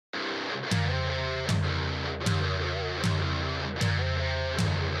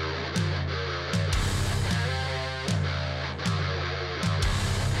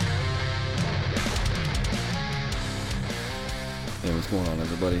going on,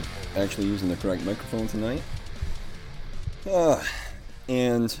 everybody? Actually using the correct microphone tonight.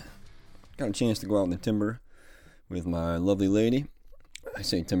 And got a chance to go out in the timber with my lovely lady. I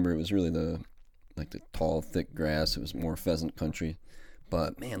say timber, it was really the tall, thick grass. It was more pheasant country.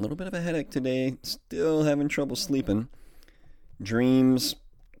 But man, a little bit of a headache today. Still having trouble sleeping. Dreams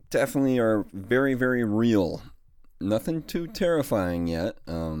definitely are very, very real. Nothing too terrifying yet.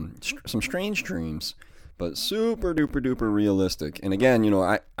 Some strange dreams, but super duper duper realistic. And again,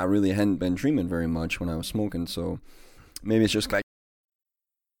 I really hadn't been dreaming very much when I was smoking, so maybe it's just like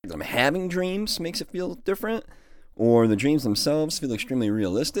I'm having dreams makes it feel different, or the dreams themselves feel extremely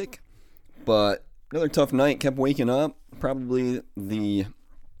realistic. But another tough night, kept waking up. Probably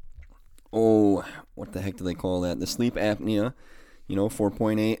what the heck do they call that? The sleep apnea.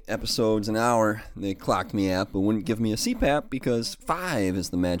 4.8 episodes an hour they clocked me at, but wouldn't give me a CPAP because 5 is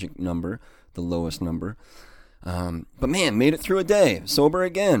the magic number, the lowest number. But man, made it through a day, sober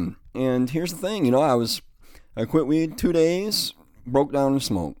again. And here's the thing, I quit weed 2 days, broke down and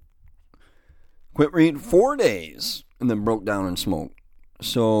smoked. Quit weed 4 days, and then broke down and smoked.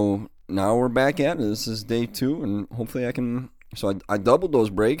 So now we're back at it. This is day 2, and hopefully I can. So I doubled those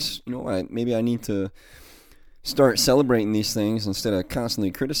breaks. Maybe I need to start celebrating these things instead of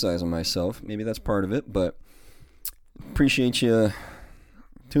constantly criticizing myself. Maybe that's part of it, but appreciate you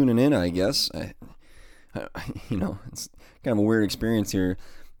tuning in, I guess. It's kind of a weird experience here,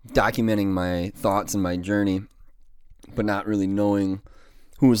 documenting my thoughts and my journey, but not really knowing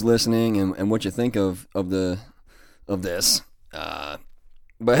who's listening and what you think of this.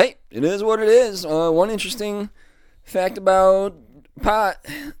 But hey, it is what it is. One interesting fact about pot.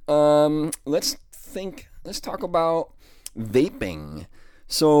 Let's talk about vaping.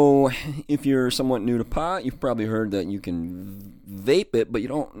 So, if you're somewhat new to pot, you've probably heard that you can vape it, but you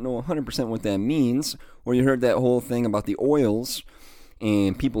don't know 100% what that means. Or you heard that whole thing about the oils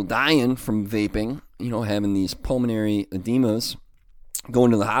and people dying from vaping, having these pulmonary edemas, going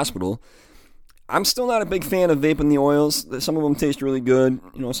to the hospital. I'm still not a big fan of vaping the oils. Some of them taste really good.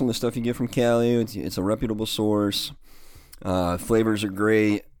 Some of the stuff you get from Cali, it's a reputable source. Flavors are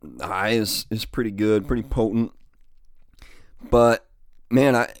great. The high is pretty good, pretty potent. But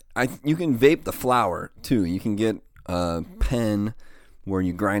man, you can vape the flower too. You can get a pen where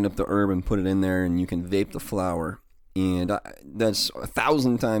you grind up the herb and put it in there, and you can vape the flower, and that's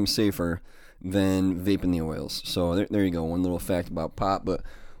 1,000 times safer than vaping the oils. So there you go. One little fact about pot. But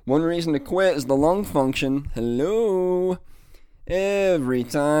one reason to quit is the lung function. Hello. Every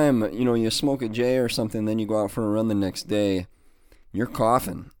time, you smoke a J or something, then you go out for a run the next day, you're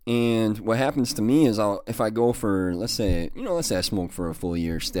coughing. And what happens to me is if I go for, let's say I smoke for a full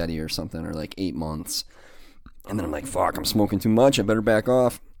year steady or something, or like 8 months, and then I'm like, fuck, I'm smoking too much, I better back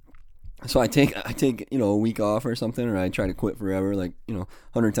off. So I take a week off or something, or I try to quit forever,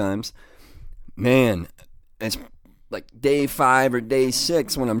 100 times. Man, it's like day 5 or day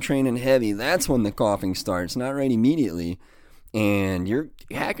 6 when I'm training heavy, that's when the coughing starts, not right immediately. And you're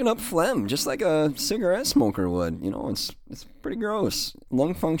hacking up phlegm just like a cigarette smoker would. It's pretty gross.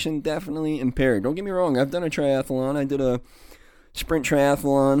 Lung function definitely impaired. Don't get me wrong, I've done a triathlon. I did a sprint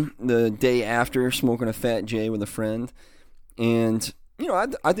triathlon the day after smoking a Fat J with a friend. And,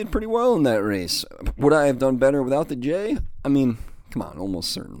 I did pretty well in that race. Would I have done better without the J? I mean, come on, almost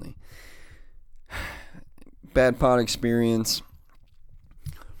certainly. Bad pot experience.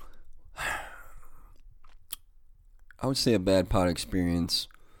 I would say a bad pot experience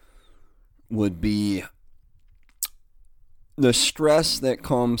would be the stress that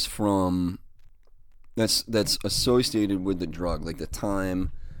comes from that's associated with the drug, like the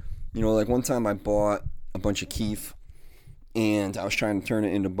time. Like one time I bought a bunch of keef and I was trying to turn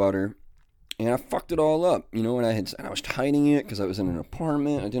it into butter, and I fucked it all up, and I was hiding it because I was in an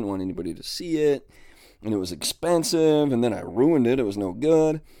apartment. I didn't want anybody to see it, and it was expensive, and then I ruined it. It was no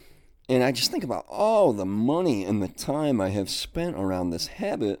good. And I just think about all the money and the time I have spent around this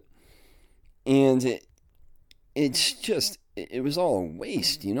habit, and it was all a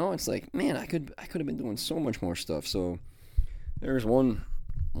waste, It's like, man, I could have been doing so much more stuff. So there's one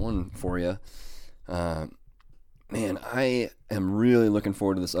for you. Man, I am really looking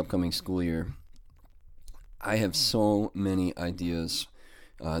forward to this upcoming school year. I have so many ideas.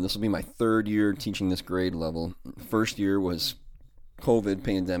 This will be my 3rd year teaching this grade level. First year was COVID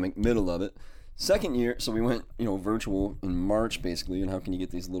pandemic, middle of it. Second year, so we went, virtual in March basically, and how can you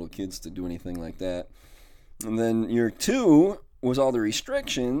get these little kids to do anything like that? And then year 2 was all the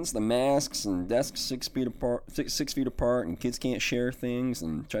restrictions, the masks and desks 6 feet apart, and kids can't share things,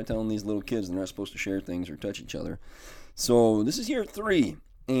 and try telling these little kids they're not supposed to share things or touch each other. So this is year 3,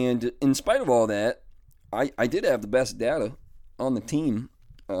 and in spite of all that, I did have the best data on the team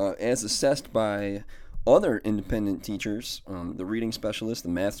as assessed by other independent teachers, the reading specialist, the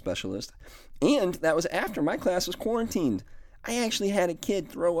math specialist, and that was after my class was quarantined. I actually had a kid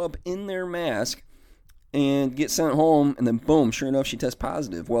throw up in their mask and get sent home, and then boom, sure enough, she tests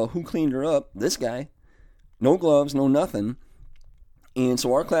positive. Well, who cleaned her up? This guy. No gloves, no nothing. And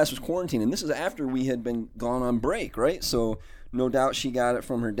so our class was quarantined, and this is after we had been gone on break, right? So no doubt she got it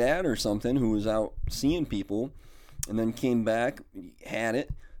from her dad or something, who was out seeing people, and then came back, had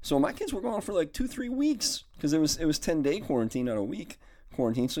it. So my kids were gone for like 2-3 weeks, because it was 10-day quarantine, not a week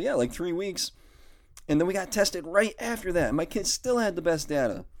quarantine. So yeah, like 3 weeks. And then we got tested right after that. My kids still had the best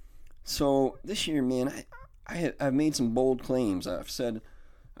data. So this year, man, I've made some bold claims. I have said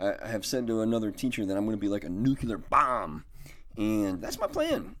to another teacher that I'm going to be like a nuclear bomb. And that's my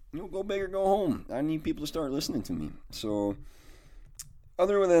plan. Go big or go home. I need people to start listening to me. So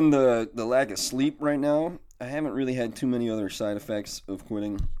other than the lack of sleep right now, I haven't really had too many other side effects of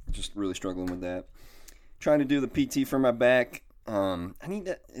quitting. Just really struggling with that. Trying to do the PT for my back. I need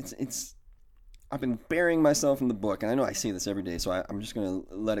that. I've been burying myself in the book, and I know I say this every day, so I'm just going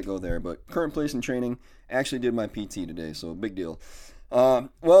to let it go there. But current place in training, actually did my PT today, so big deal.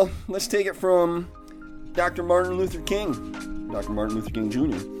 Well, let's take it from Dr. Martin Luther King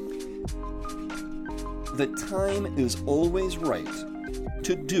Jr. The time is always right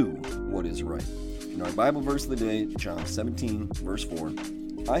to do what is right. In our Bible verse of the day, John 17, verse 4,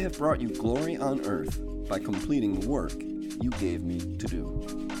 I have brought you glory on earth by completing the work you gave me to do.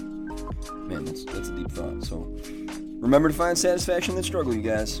 Man, that's a deep thought. So remember to find satisfaction in the struggle, you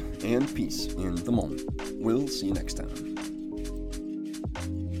guys, and peace in the moment. We'll see you next time.